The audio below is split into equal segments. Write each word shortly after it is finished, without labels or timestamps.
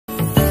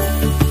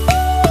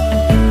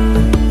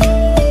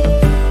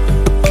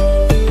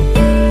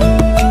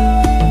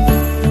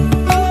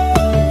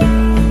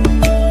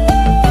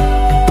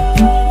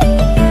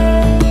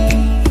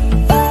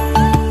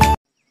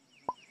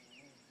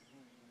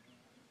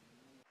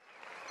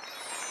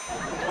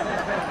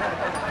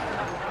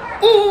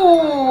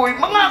Uy,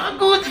 mga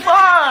ka-good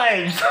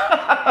vibes!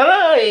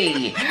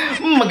 Ay!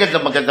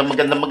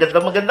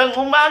 Magandang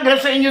umaga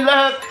sa inyo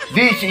lahat.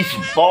 This is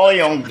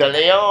Boyong De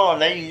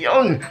Leon.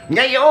 Ayun.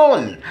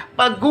 Ngayon,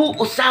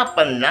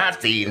 pag-uusapan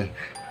natin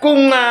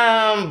kung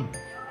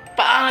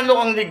paano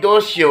ang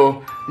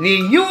negosyo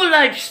ni New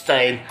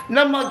Lifestyle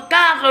na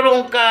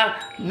magkakaroon ka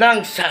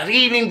ng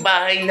sariling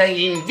bahay na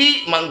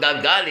hindi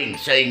manggagaling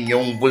sa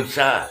inyong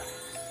bulsa.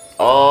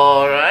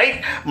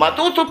 Alright,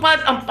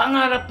 matutupad ang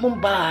pangarap mong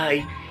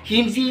bahay,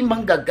 hindi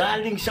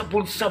manggagaling sa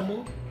bulsa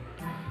mo.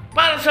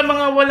 Para sa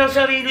mga walang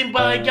sariling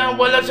bahay dyan,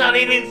 walang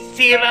sariling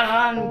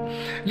tirahan.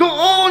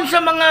 Doon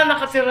sa mga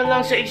nakatira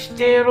lang sa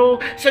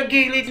estero, sa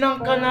gilid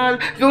ng kanal,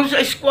 doon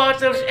sa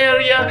squatters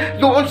area,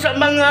 doon sa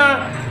mga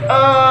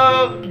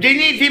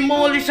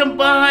dinidemolish ang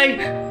bahay,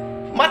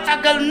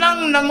 matagal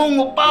nang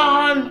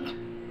nangungupahan.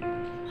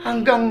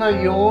 Hanggang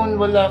ngayon,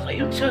 wala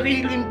kayong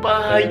sariling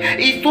bahay.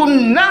 Ito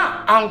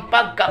na ang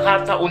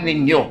pagkakataon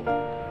ninyo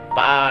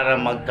para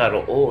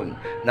magkaroon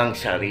ng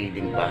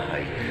sariling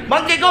bahay.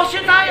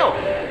 Magnegosyo tayo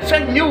sa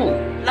New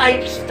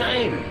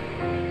Lifestyle.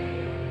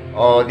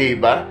 O,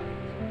 diba?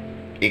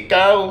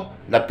 Ikaw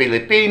na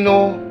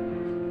Pilipino,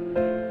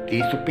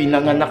 dito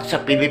pinanganak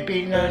sa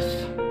Pilipinas,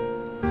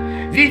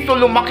 dito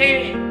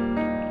lumaki,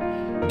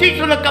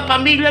 dito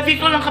nagkapamilya,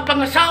 dito lang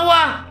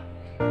kapangasawa.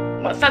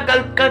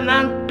 Matagal ka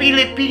ng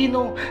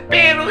Pilipino,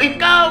 pero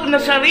ikaw na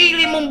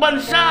sarili mong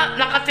bansa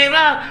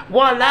nakatira,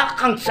 wala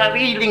kang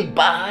sariling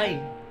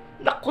bahay.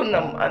 Naku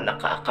naman,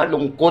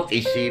 nakakalungkot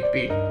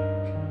isipin.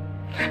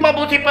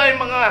 Mabuti pa yung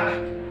mga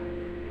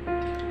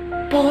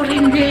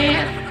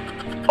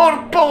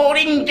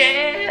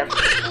foreigner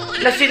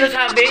na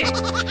sinasabi,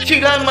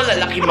 sila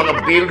malalaki mga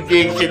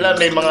building, sila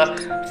may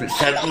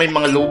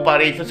mga lupa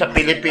rito sa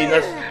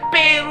Pilipinas,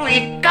 pero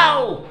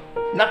ikaw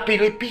na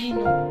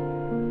Pilipino,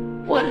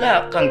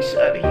 wala kang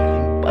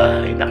sariling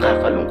bahay.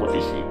 Nakakalungkot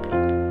isipin.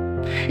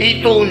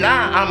 Ito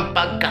na ang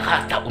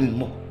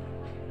pagkakataon mo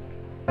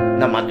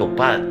na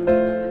matupad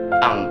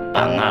ang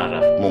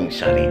pangarap mong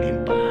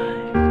sariling bahay.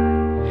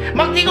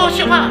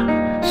 Magnegosyo ka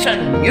sa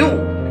New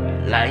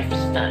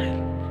Lifestyle.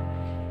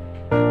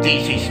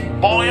 This is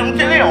Boyong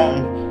De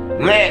Leon.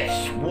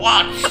 Let's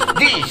watch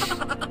this!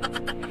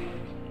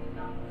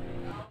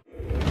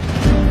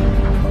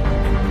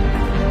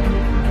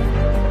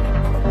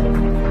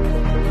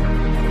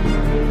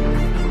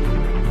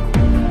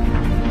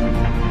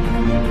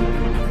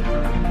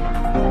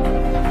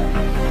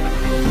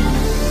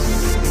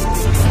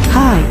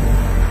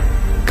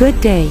 Good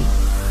day.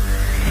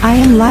 I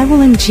am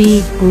Llewellyn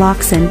G.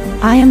 Loxon.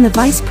 I am the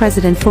Vice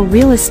President for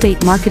Real Estate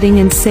Marketing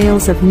and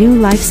Sales of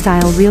New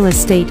Lifestyle Real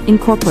Estate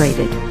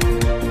Incorporated.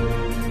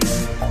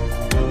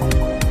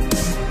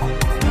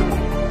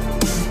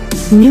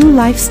 New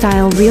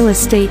Lifestyle Real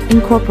Estate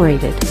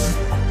Incorporated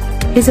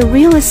is a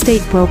real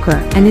estate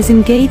broker and is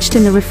engaged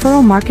in the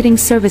referral marketing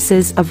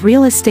services of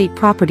real estate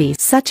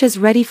properties such as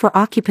ready for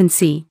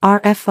occupancy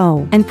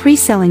 (RFO) and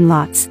pre-selling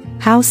lots,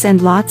 house and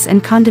lots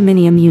and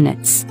condominium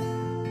units.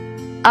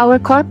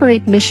 Our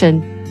corporate mission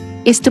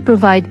is to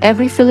provide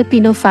every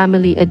Filipino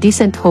family a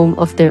decent home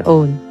of their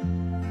own.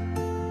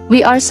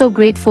 We are so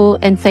grateful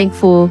and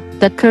thankful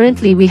that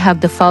currently we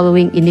have the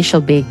following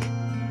initial big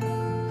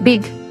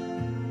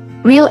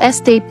real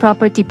estate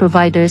property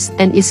providers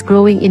and is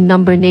growing in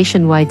number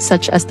nationwide,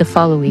 such as the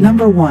following.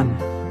 Number 1.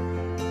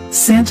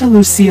 Santa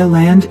Lucia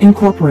Land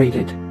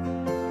Incorporated.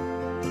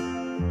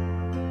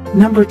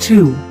 Number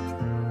 2.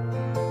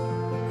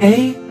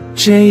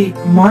 A.J.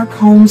 Mark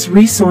Homes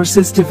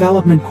Resources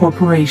Development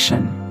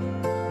Corporation.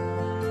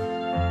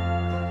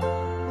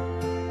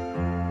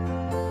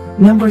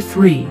 Number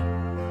 3.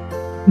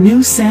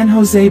 New San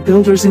Jose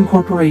Builders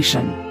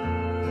Incorporation.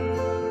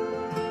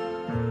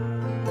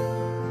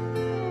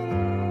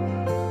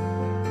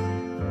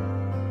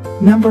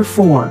 Number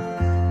 4.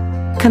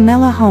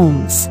 Camella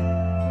Homes.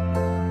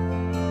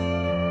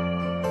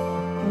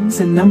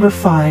 And number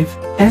 5,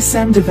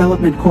 SM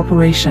Development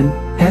Corporation,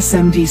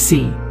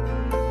 SMDC.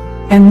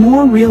 And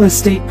more real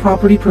estate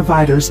property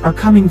providers are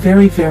coming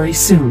very, very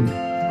soon.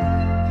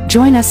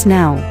 Join us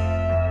now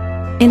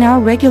in our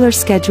regular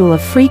schedule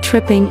of free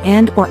tripping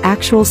and/or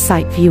actual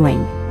site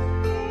viewing.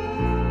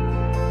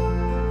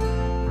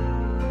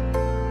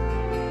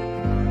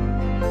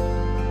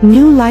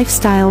 New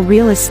Lifestyle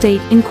Real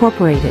Estate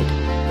Incorporated.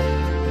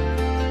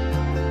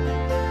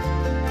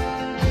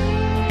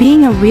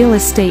 Being a real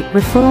estate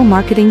referral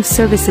marketing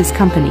services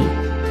company,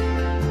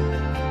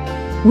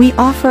 we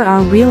offer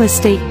our real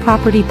estate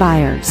property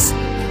buyers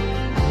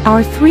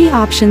our 3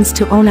 options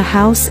to own a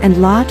house and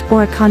lot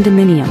or a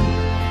condominium.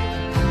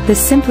 The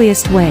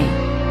simplest way,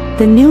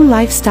 the New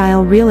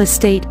Lifestyle Real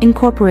Estate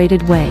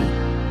Incorporated way.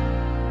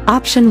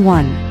 Option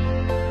 1.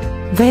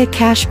 Via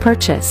cash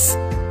purchase.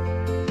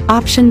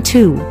 Option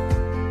 2.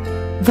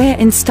 Via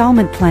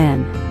installment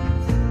plan.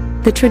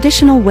 The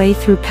traditional way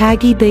through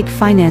PAGI-BIG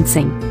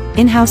financing,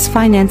 in-house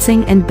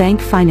financing and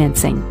bank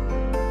financing.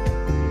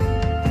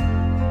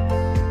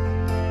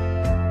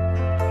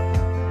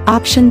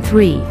 Option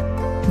 3.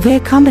 via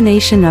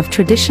combination of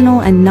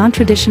traditional and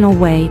non-traditional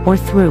way or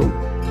through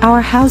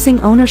our housing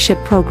ownership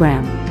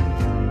program.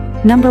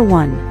 Number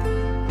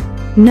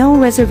 1. No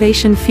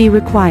reservation fee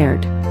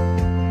required.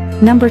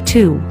 Number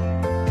 2.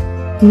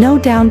 No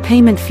down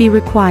payment fee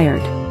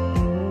required.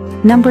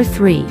 Number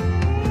 3.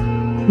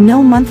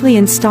 No monthly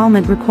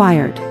installment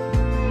required.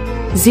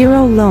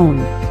 Zero loan.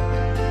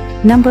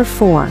 Number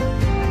 4.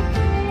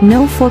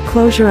 No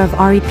foreclosure of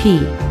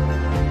REP.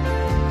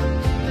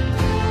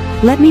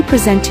 Let me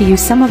present to you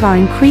some of our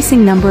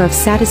increasing number of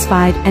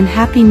satisfied and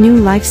happy new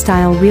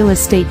lifestyle real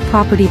estate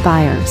property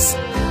buyers.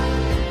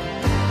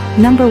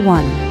 Number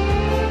 1.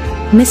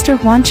 Mr.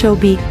 Juancho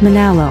B.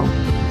 Manalo.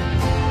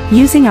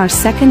 Using our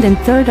second and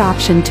third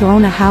option to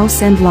own a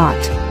house and lot.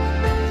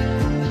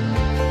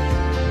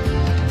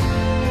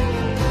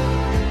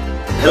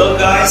 Hello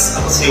guys,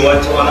 ako si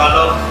Juancho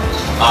Manalo,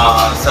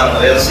 isang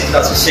real estate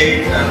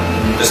associate and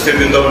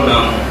distributor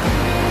ng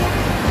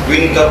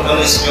Green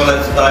Company's New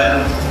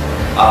Lifestyle.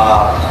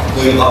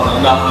 Ako yung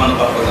kaunang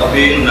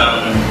nakapag-abin ng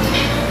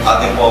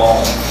ating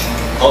pong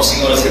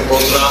housing ownership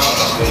program at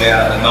ako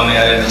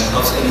nagmamayari ng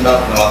house and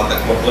lot na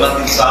matatagpo po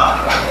natin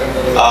sa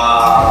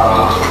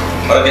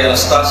Barangay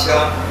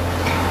Anastasia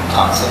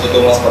sa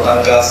Tutumas,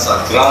 Batangas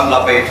sa Grand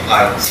Lapid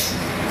Heights.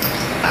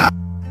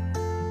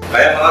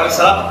 Kaya maraming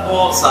salamat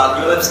po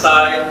sa New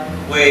Lifestyle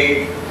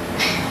Way,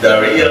 the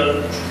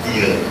real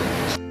deal.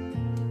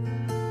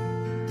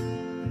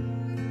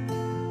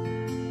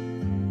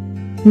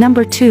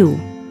 Number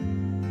 2.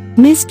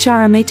 Ms.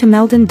 Jarame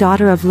Tameldon,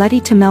 daughter of Letty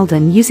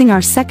Tameldon, using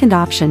our second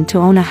option to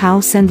own a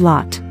house and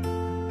lot.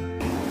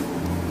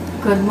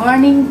 Good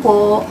morning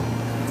po.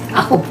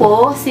 Ako po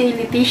si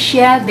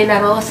Leticia de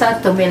la Rosa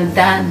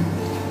Tameldon.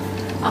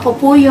 Ako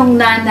po yung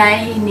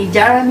nanay ni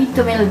Jarame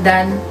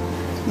Tameldon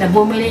na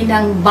bumili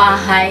ng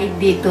bahay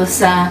dito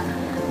sa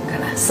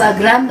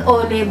Grand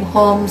Olive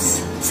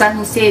Homes, San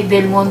Jose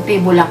del Monte,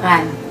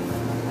 Bulacan.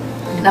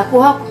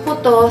 Nakuha ko po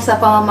to sa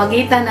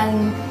pamamagitan ng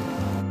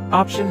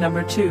Option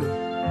number 2.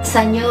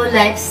 sa New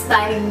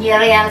Lifestyle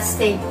Real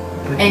Estate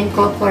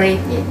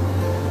Incorporated.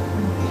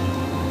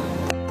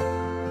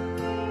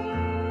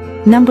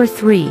 Number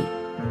 3.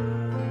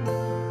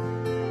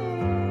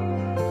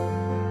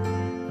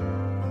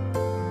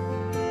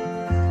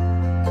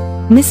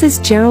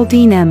 Mrs.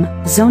 Geraldine M.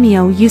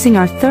 Zonio, using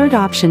our third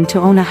option to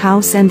own a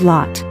house and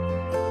lot.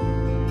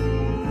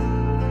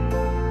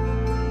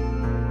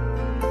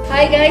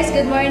 Hi guys,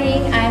 good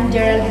morning. I'm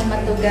Geraldine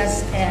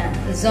Matugas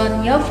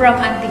Zonio from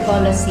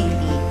Antipolo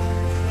City.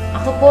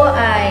 Ako po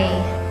ay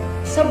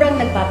sobrang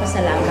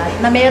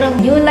nagpapasalamat na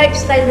mayroong New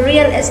Lifestyle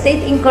Real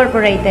Estate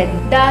Incorporated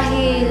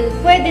dahil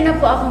pwede na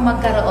po ako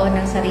magkaroon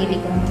ng sarili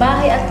kong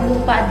bahay at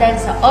lupa dahil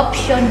sa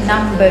option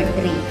number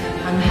 3,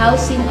 ang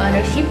Housing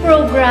Ownership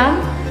Program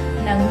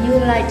ng New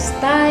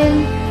Lifestyle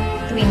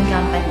Twin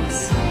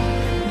Companies.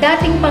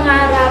 Dating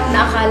pangarap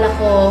na akala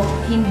ko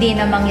hindi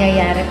na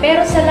mangyayari,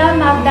 pero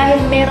salamat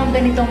dahil merong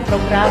ganitong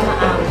programa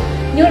ang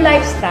New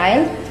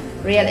Lifestyle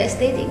Real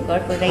Estate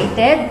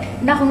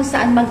Incorporated na kung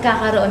saan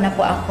magkakaroon na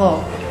po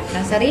ako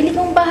ng sarili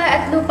kong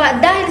bahay at lupa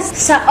dahil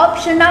sa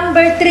option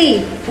number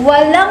 3,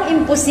 walang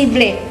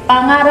imposible.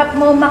 Pangarap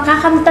mo,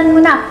 makakamtan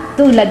mo na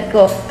tulad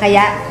ko.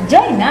 Kaya,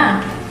 join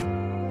na!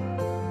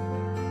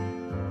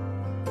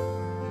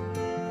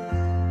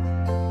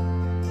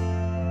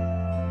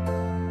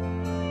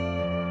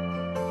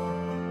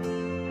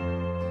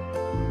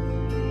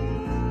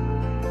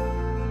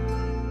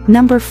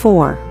 Number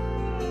 4.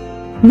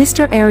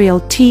 Mr.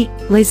 Ariel T.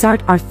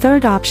 Lazart, our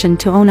third option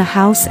to own a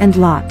house and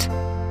lot.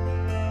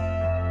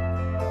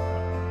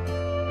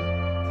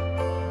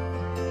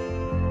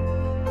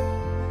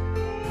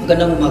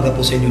 Magandang umaga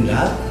po sa inyong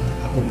lahat.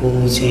 Ako po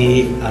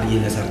si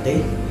Ariel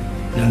Lazarte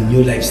ng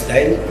New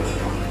Lifestyle.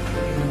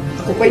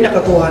 Ako po ay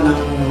nakakuha ng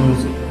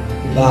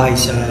bahay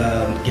sa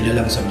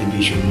kilalang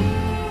subdivision.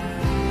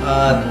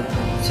 At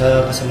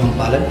sa kasamang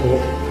palad po,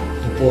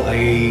 ito po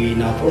ay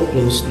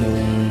na-foreclose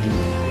nung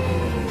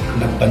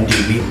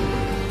nag-pandemic.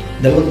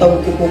 2 taon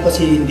ko po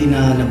kasi hindi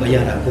na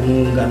nabayaran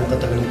kung gaano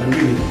katagal ang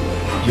pandemic.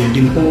 Yun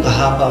din po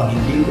kahaba ang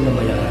hindi ko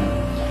nabayaran.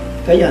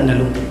 Kaya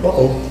nalungkot po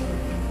ako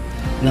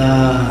na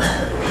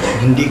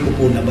hindi ko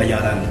po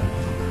nabayaran.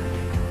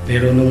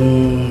 Pero nung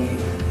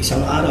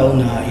isang araw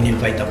na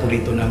in-invite ako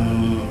rito ng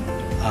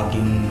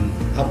aking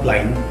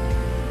upline,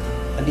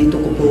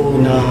 dito ko po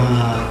na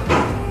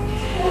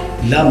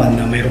laman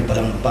na mayroon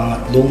palang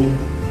pangatlong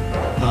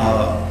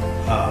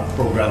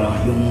programa,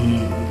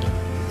 yung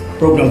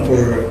program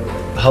for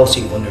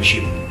housing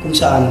ownership, kung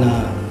saan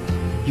na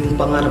yung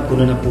pangarap ko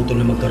na naputol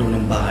na magkaroon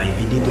ng bahay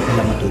ay dito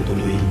pala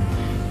matutuloy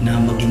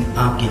na maging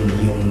akin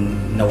yung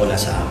nawala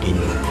sa akin.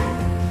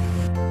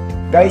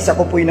 Guys,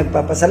 ako po'y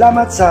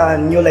nagpapasalamat sa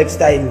New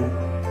Lifestyle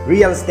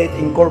Real Estate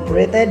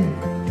Incorporated.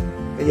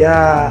 Kaya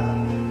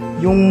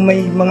yung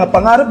may mga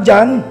pangarap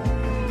dyan,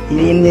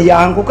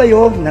 iniinyayahan ko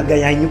kayo,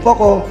 nagayahin niyo po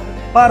ako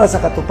para sa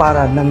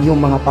katuparan ng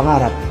iyong mga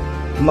pangarap,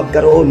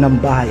 magkaroon ng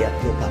bahay at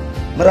lupa.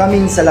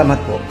 Maraming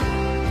salamat po.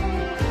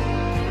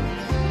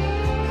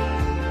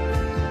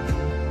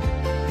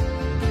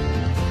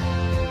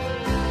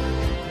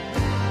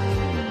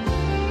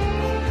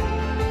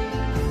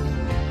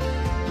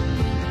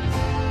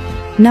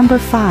 Number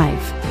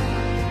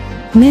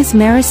 5. Ms.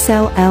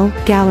 Maricel L.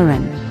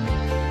 Galleran.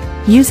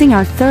 Using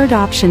our third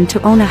option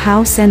to own a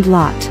house and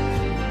lot.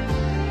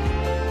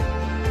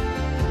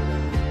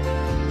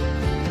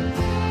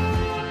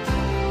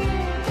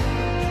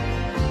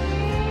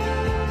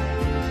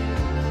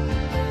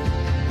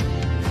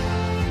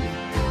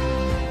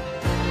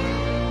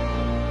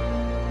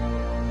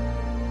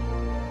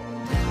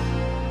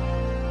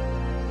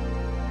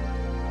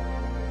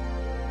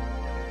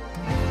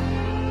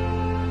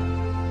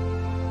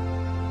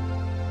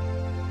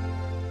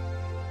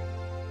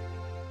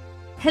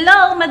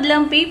 Hello,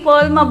 madlang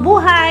people!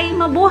 Mabuhay!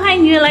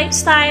 Mabuhay New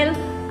Lifestyle!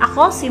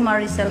 Ako si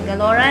Maricel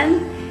Galleran.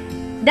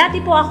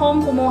 Dati po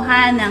akong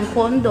kumuha ng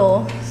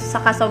kondo sa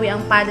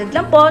kasawiang palad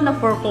lang po na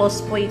foreclose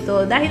po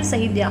ito dahil sa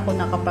hindi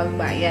ako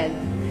nakapagbayad.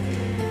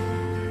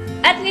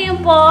 At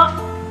ngayon po,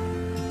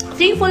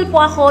 thankful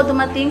po ako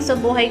dumating sa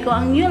buhay ko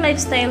ang New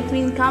Lifestyle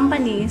Twin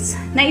Companies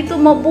na ito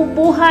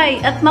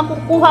mabubuhay at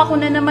makukuha ko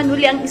na naman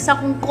uli ang isa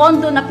kong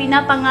kondo na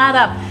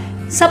pinapangarap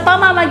sa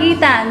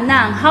pamamagitan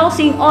ng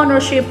Housing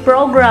Ownership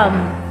Program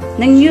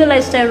ng New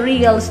Lifestyle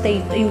Real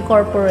Estate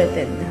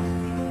Incorporated.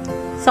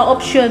 Sa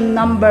option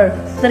number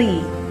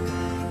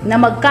 3,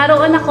 na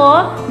magkaroon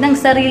ako ng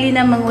sarili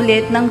na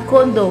mangulit ng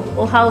kondo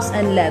o house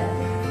and lot.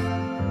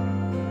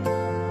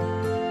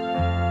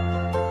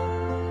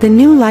 The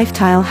New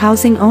Lifestyle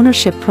Housing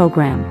Ownership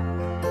Program.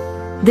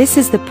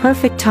 This is the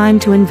perfect time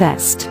to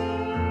invest.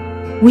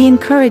 We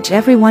encourage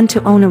everyone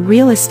to own a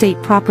real estate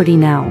property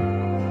now.